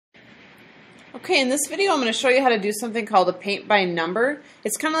Okay, in this video I'm going to show you how to do something called a paint by number.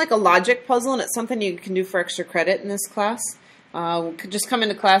 It's kind of like a logic puzzle, and it's something you can do for extra credit in this class. Just come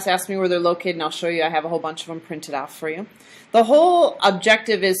into class, ask me where they're located, and I'll show you. I have a whole bunch of them printed off for you. The whole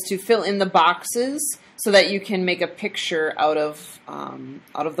objective is to fill in the boxes so that you can make a picture out of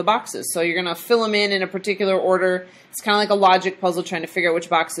the boxes. So you're going to fill them in a particular order. It's kind of like a logic puzzle trying to figure out which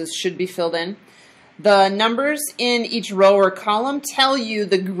boxes should be filled in. The numbers in each row or column tell you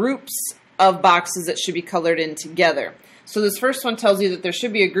the groups of boxes that should be colored in together. So this first one tells you that there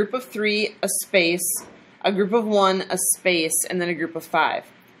should be a group of 3, a space, a group of 1, a space, and then a group of 5.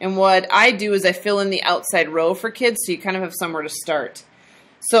 And what I do is I fill in the outside row for kids so you kind of have somewhere to start.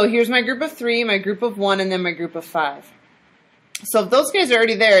 So here's my group of 3, my group of 1, and then my group of 5. So if those guys are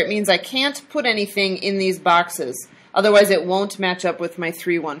already there, it means I can't put anything in these boxes. Otherwise it won't match up with my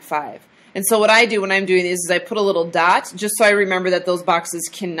 3, 1, 5. And so what I do when I'm doing these is I put a little dot just so I remember that those boxes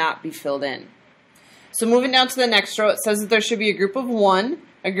cannot be filled in. So moving down to the next row, it says that there should be a group of 1,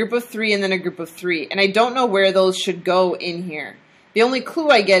 a group of 3, and then a group of 3. And I don't know where those should go in here. The only clue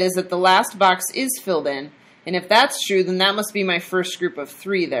I get is that the last box is filled in. And if that's true, then that must be my first group of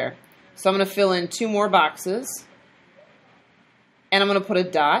 3 there. So I'm going to fill in 2 more boxes. And I'm going to put a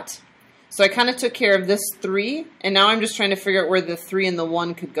dot. So I kind of took care of this 3, and now I'm just trying to figure out where the 3 and the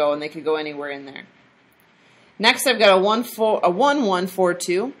 1 could go, and they could go anywhere in there. Next, I've got a 1, 1, 4,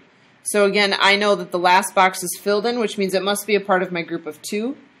 2. So again, I know that the last box is filled in, which means it must be a part of my group of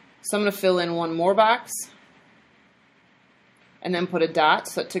 2. So I'm going to fill in 1 more box, and then put a dot,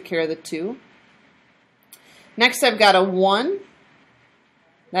 so it took care of the 2. Next, I've got a 1.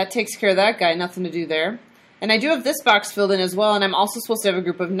 That takes care of that guy, nothing to do there. And I do have this box filled in as well, and I'm also supposed to have a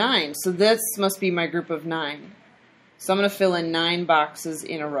group of 9. So this must be my group of 9. So I'm going to fill in 9 boxes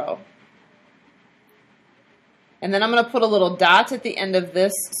in a row. And then I'm going to put a little dot at the end of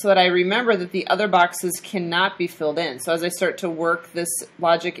this so that I remember that the other boxes cannot be filled in. So as I start to work this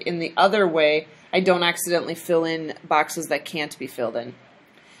logic in the other way, I don't accidentally fill in boxes that can't be filled in.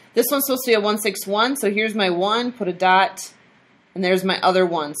 This one's supposed to be a 1, 6, 1. So here's my 1, put a dot. And there's my other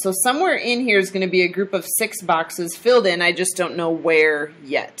one. So somewhere in here is going to be a group of 6 boxes filled in. I just don't know where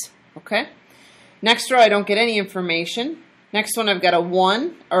yet. Okay? Next row, I don't get any information. Next one, I've got a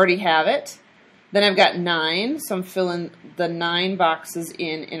 1. I already have it. Then I've got 9. So I'm filling the 9 boxes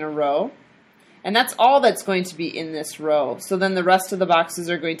in a row. And that's all that's going to be in this row. So then the rest of the boxes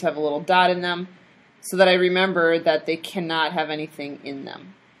are going to have a little dot in them so that I remember that they cannot have anything in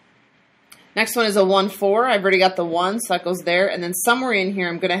them. Next one is a 1, 4. I've already got the 1, so that goes there. And then somewhere in here,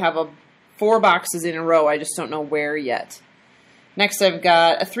 I'm going to have 4 boxes in a row. I just don't know where yet. Next, I've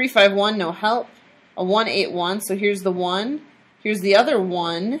got a 3, 5, 1, no help. A 1, 8, 1. So here's the 1. Here's the other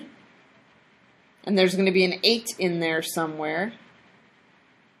 1. And there's going to be an 8 in there somewhere.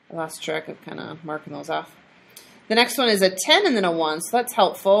 I lost track of kind of marking those off. The next one is a 10 and then a 1, so that's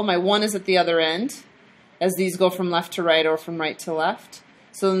helpful. My 1 is at the other end, as these go from left to right or from right to left.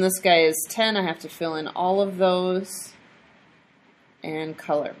 So then this guy is 10. I have to fill in all of those and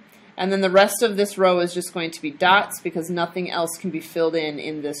color. And then the rest of this row is just going to be dots because nothing else can be filled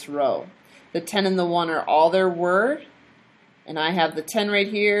in this row. The 10 and the 1 are all there were. And I have the 10 right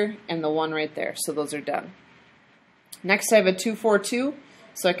here and the 1 right there. So those are done. Next I have a 2, 4, 2.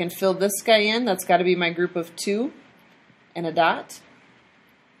 So I can fill this guy in. That's got to be my group of 2 and a dot.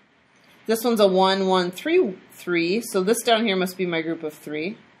 This one's a 1, 1, 3, 3. So this down here must be my group of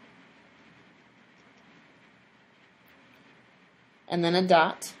 3. And then a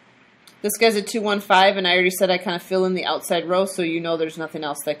dot. This guy's a 2, 1, 5, and I already said I kind of fill in the outside row, so you know there's nothing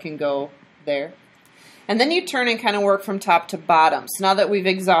else that can go there. And then you turn and kind of work from top to bottom. So now that we've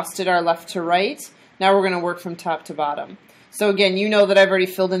exhausted our left to right, now we're going to work from top to bottom. So again, you know that I've already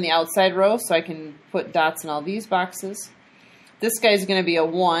filled in the outside row, so I can put dots in all these boxes. This guy's going to be a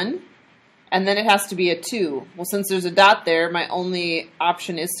 1. And then it has to be a 2. Well, since there's a dot there, my only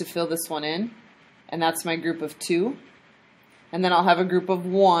option is to fill this one in. And that's my group of 2. And then I'll have a group of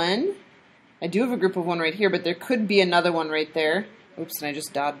 1. I do have a group of 1 right here, but there could be another one right there. Oops, and I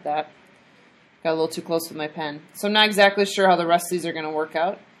just dotted that. Got a little too close with my pen. So I'm not exactly sure how the rest of these are going to work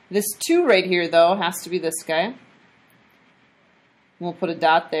out. This 2 right here, though, has to be this guy. We'll put a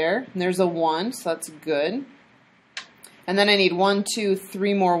dot there. And there's a 1, so that's good. And then I need 1, 2,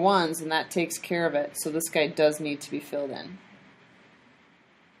 3 more 1s, and that takes care of it. So this guy does need to be filled in.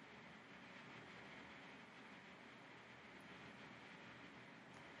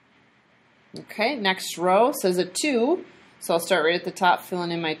 Okay, next row says a 2. So I'll start right at the top,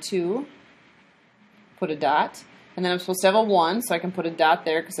 filling in my 2. Put a dot. And then I'm supposed to have a 1, so I can put a dot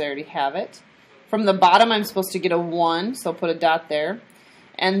there because I already have it. From the bottom, I'm supposed to get a 1, so I'll put a dot there.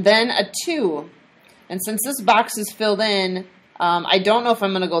 and then a 2. And since this box is filled in, I don't know if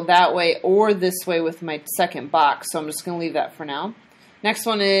I'm going to go that way or this way with my second box, so I'm just going to leave that for now. Next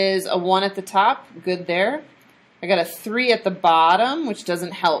one is a 1 at the top, good there. I got a 3 at the bottom, which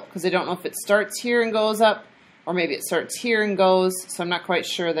doesn't help because I don't know if it starts here and goes up, or maybe it starts here and goes, so I'm not quite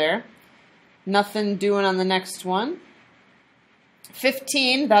sure there. Nothing doing on the next one.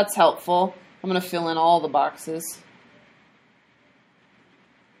 15, that's helpful. I'm going to fill in all the boxes.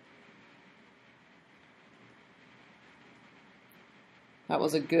 That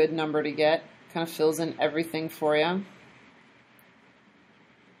was a good number to get. Kind of fills in everything for you.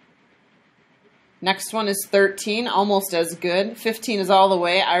 Next one is 13, almost as good. 15 is all the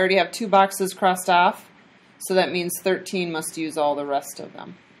way. I already have 2 boxes crossed off, so that means 13 must use all the rest of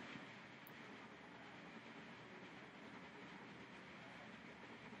them.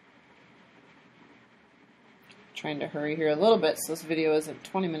 Trying to hurry here a little bit so this video isn't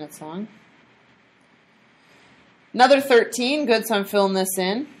 20 minutes long. Another 13, good, so I'm filling this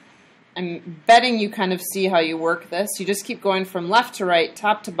in. I'm betting you kind of see how you work this. You just keep going from left to right,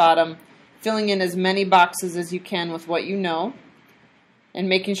 top to bottom, filling in as many boxes as you can with what you know, and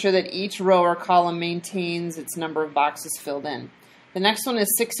making sure that each row or column maintains its number of boxes filled in. The next one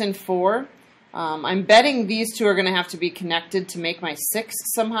is 6 and 4. I'm betting these two are going to have to be connected to make my 6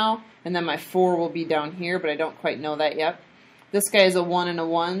 somehow, and then my 4 will be down here, but I don't quite know that yet. This guy is a 1 and a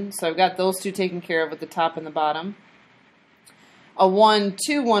 1, so I've got those two taken care of with the top and the bottom. A 1,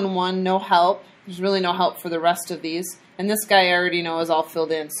 2, 1, 1, no help. There's really no help for the rest of these. And this guy I already know is all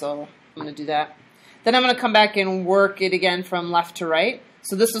filled in, so I'm going to do that. Then I'm going to come back and work it again from left to right.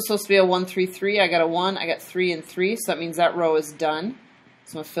 So this was supposed to be a 1, 3, 3. I got a 1, I got 3 and 3, so that means that row is done.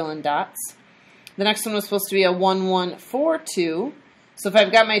 So I'm going to fill in dots. The next one was supposed to be a 1, 1, 4, 2. So if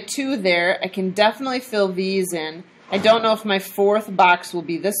I've got my 2 there, I can definitely fill these in. I don't know if my 4th box will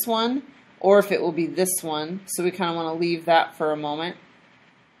be this one or if it will be this one, so we kind of want to leave that for a moment.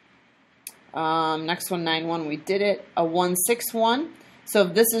 Next one, 9, 1, we did it. A 1, 6, 1. So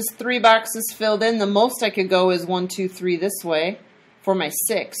if this is 3 boxes filled in, the most I could go is 1, 2, 3 this way for my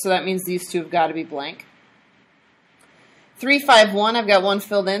 6. So that means these two have got to be blank. 3, 5, 1, I've got 1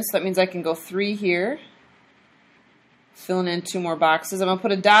 filled in, so that means I can go 3 here. Filling in 2 more boxes. I'm going to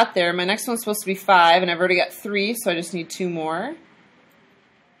put a dot there. My next one's supposed to be 5, and I've already got 3, so I just need 2 more.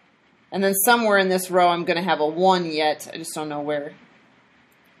 And then somewhere in this row I'm going to have a 1 yet. I just don't know where.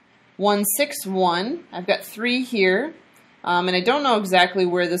 1, 6, 1. I've got 3 here. And I don't know exactly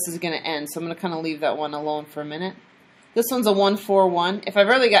where this is going to end, so I'm going to kind of leave that one alone for a minute. This one's a 1, 4, 1. If I've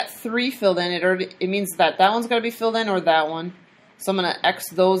already got 3 filled in, it means that that one's got to be filled in or that one. So I'm going to X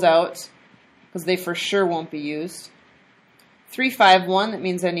those out because they for sure won't be used. 3, 5, 1, that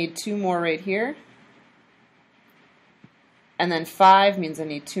means I need 2 more right here. And then 5 means I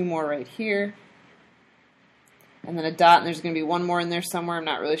need 2 more right here. And then a dot, and there's going to be 1 more in there somewhere. I'm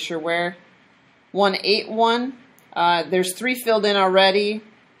not really sure where. 1, 8, 1. There's 3 filled in already.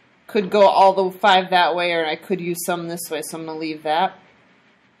 Could go all the 5 that way, or I could use some this way, so I'm going to leave that.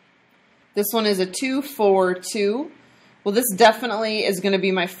 This one is a 2, 4, 2. Well, this definitely is going to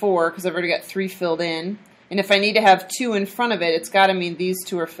be my 4 because I've already got 3 filled in. And if I need to have 2 in front of it, it's got to mean these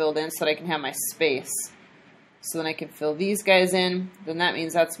 2 are filled in so that I can have my space. So then I can fill these guys in. Then that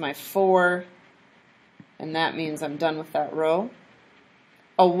means that's my 4. And that means I'm done with that row.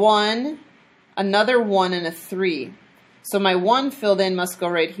 A 1, another 1, and a 3. So my 1 filled in must go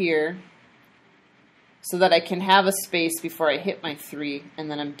right here so that I can have a space before I hit my 3, and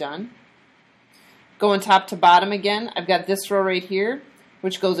then I'm done. Going top to bottom again, I've got this row right here,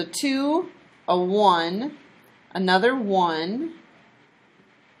 which goes a 2, a 1, another 1,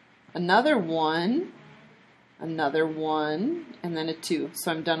 another 1, another 1, and then a 2.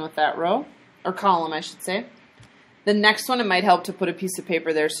 So I'm done with that row, or column I should say. The next one, it might help to put a piece of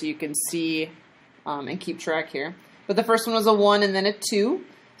paper there so you can see and keep track here. But the first one was a 1 and then a 2,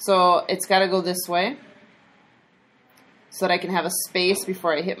 so it's got to go this way so that I can have a space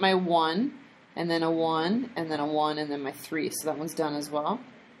before I hit my 1, and then a 1, and then a 1, and then my 3. So that one's done as well.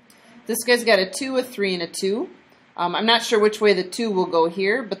 This guy's got a 2, a 3, and a 2. I'm not sure which way the 2 will go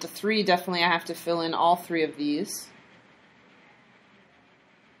here, but the 3 definitely I have to fill in all 3 of these.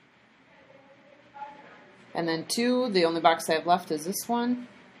 And then 2, the only box I have left is this one.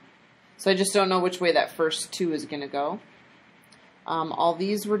 So I just don't know which way that first 2 is going to go. All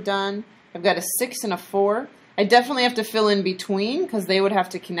these were done. I've got a 6 and a 4. I definitely have to fill in between because they would have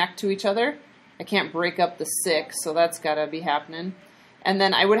to connect to each other. I can't break up the 6, so that's got to be happening. And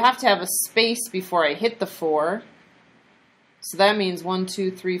then I would have to have a space before I hit the 4. So that means 1,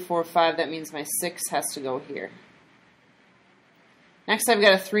 2, 3, 4, 5. That means my 6 has to go here. Next I've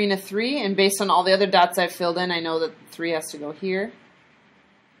got a 3 and a 3, and based on all the other dots I've filled in, I know that 3 has to go here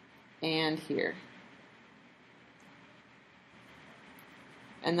and here.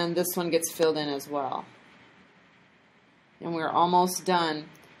 And then this one gets filled in as well. And we're almost done.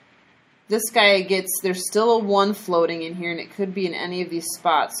 This guy gets, there's still a 1 floating in here, and it could be in any of these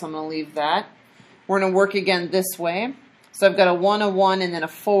spots, so I'm going to leave that. We're going to work again this way. So I've got a 1, and then a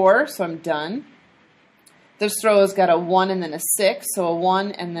 4, so I'm done. This row has got a 1 and then a 6, so a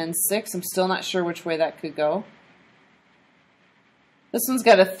 1 and then 6. I'm still not sure which way that could go. This one's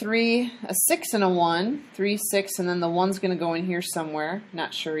got a 3, a 6, and a 1. 3, 6, and then the 1's going to go in here somewhere.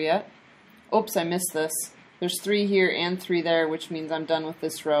 Not sure yet. Oops, I missed this. There's 3 here and 3 there, which means I'm done with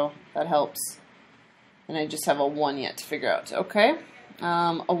this row. That helps. And I just have a 1 yet to figure out. Okay.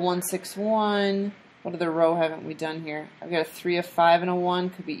 A 1, 6, 1. What other row haven't we done here? I've got a 3, a 5, and a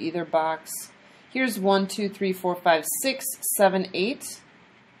 1. Could be either box. Here's 1, 2, 3, 4, 5, 6, 7, 8.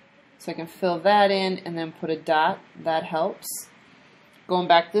 So I can fill that in and then put a dot. That helps. Going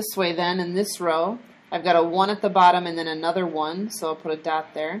back this way then, in this row, I've got a 1 at the bottom and then another 1, so I'll put a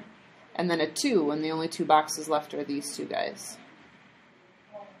dot there. And then a 2, and the only 2 boxes left are these 2 guys.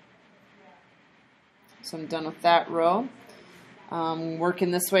 So I'm done with that row.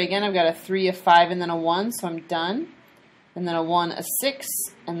 Working this way again, I've got a 3, a 5, and then a 1, so I'm done. And then a 1, a 6,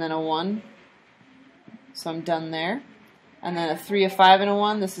 and then a 1. So I'm done there. And then a 3, a 5, and a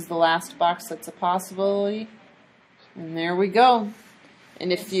 1. This is the last box that's a possibility. And there we go.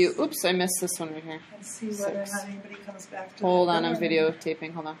 And if you, oops, I missed this one right here. Let's see whether or not anybody comes back to Hold on, I'm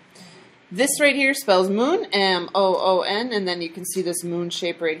videotaping. Hold on. This right here spells moon, M-O-O-N, and then you can see this moon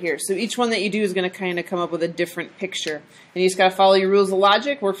shape right here. So each one that you do is going to kind of come up with a different picture. And you just got to follow your rules of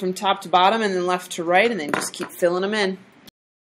logic, work from top to bottom and then left to right, and then just keep filling them in.